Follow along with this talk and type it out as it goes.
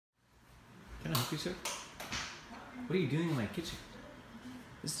help you, sir? What are you doing in my kitchen?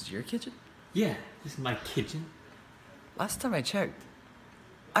 This is your kitchen? Yeah, this is my kitchen. Last time I checked,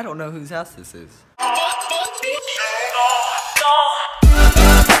 I don't know whose house this is.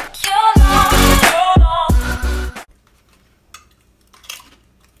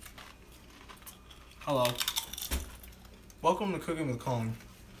 Hello. Welcome to Cooking with Collin.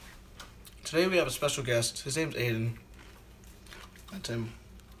 Today we have a special guest. His name's Aiden. That's him.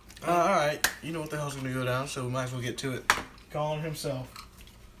 Alright, you know what the hell's gonna go down, so we might as well get to it. Collin himself.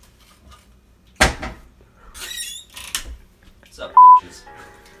 What's up, bitches?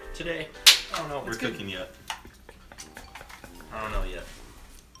 Today, I don't know what we're cooking yet. I don't know yet.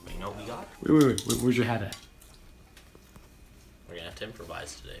 But you know what we got? Wait, where's your hat at? We're gonna have to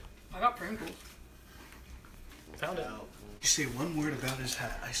improvise today. I got Pringles. Found it. You say one word about his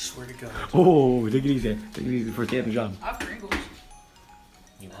hat, I swear to God. Oh, take it easy. Take it easy for getting the job. I have Pringles.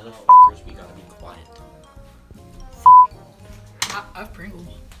 You motherfuckers, we gotta be quiet. I have Pringles.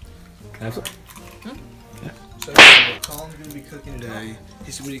 Can I have some? So what Collin's gonna be cooking today,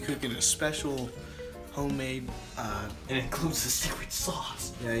 he's gonna be cooking a special homemade, It includes the secret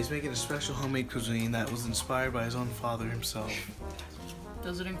sauce. yeah, he's making a special homemade cuisine that was inspired by his own father himself.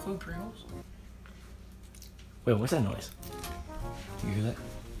 Does it include Pringles? Wait, what's that noise? You hear that?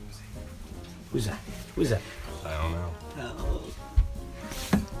 Who's that? Who's that? I don't know. Hello.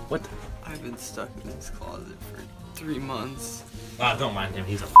 What? I've been stuck in this closet for 3 months. Don't mind him,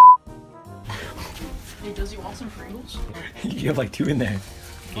 he's a Hey, does he want some Pringles? You have like 2 in there.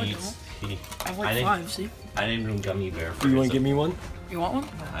 I have like 5, see? I named him Gummy Bear. For You want to give me one? You want one?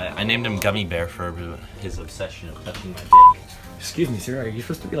 I named him Gummy Bear for his obsession of touching my dick. Excuse me, sir. Are you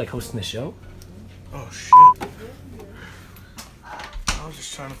supposed to be like hosting the show? Oh shit. I was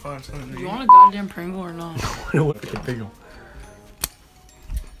just trying to find something to Do eat. you want a goddamn Pringle or not? I don't want to get big.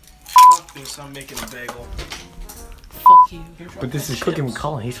 Fuck this, I'm making a bagel. Fuck you. But this is Cooking with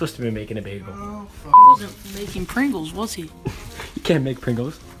Collin. He's supposed to be making a bagel. Oh, fuck. He wasn't making Pringles, was he? You can't make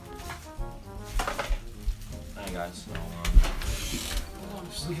Pringles. Alright guys,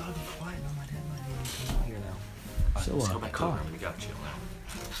 we gotta be quiet. No, my dad might even come out here now. So, Let's go the back car. to the room. We gotta chill now.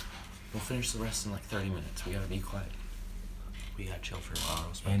 We'll finish the rest in like 30 minutes. We gotta be quiet. We gotta chill for a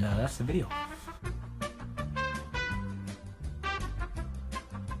while. And that's the video.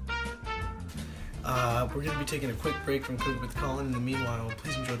 We're going to be taking a quick break from Cooking with Collin. In the meanwhile,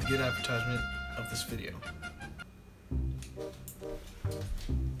 please enjoy the good advertisement of this video.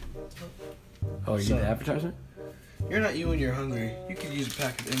 Oh, you So- need the advertisement? You're not you when you're hungry. You could use a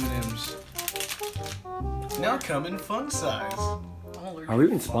pack of M&Ms. Now come in fun size. I'm allergic. Are we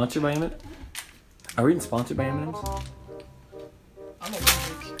even sponsored by M&M's? Are we even sponsored by M&M's? I'm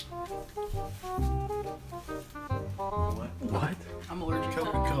allergic. What? I'm allergic to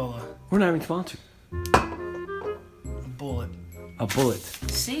Coca-Cola. We're not even sponsored. A bullet. A bullet.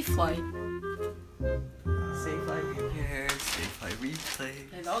 Safe Flight. Safe life repaired, safe life replay.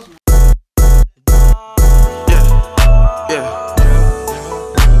 Hey, that was my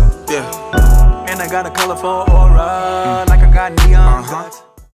Yeah. And I got a colorful aura, like I got neon.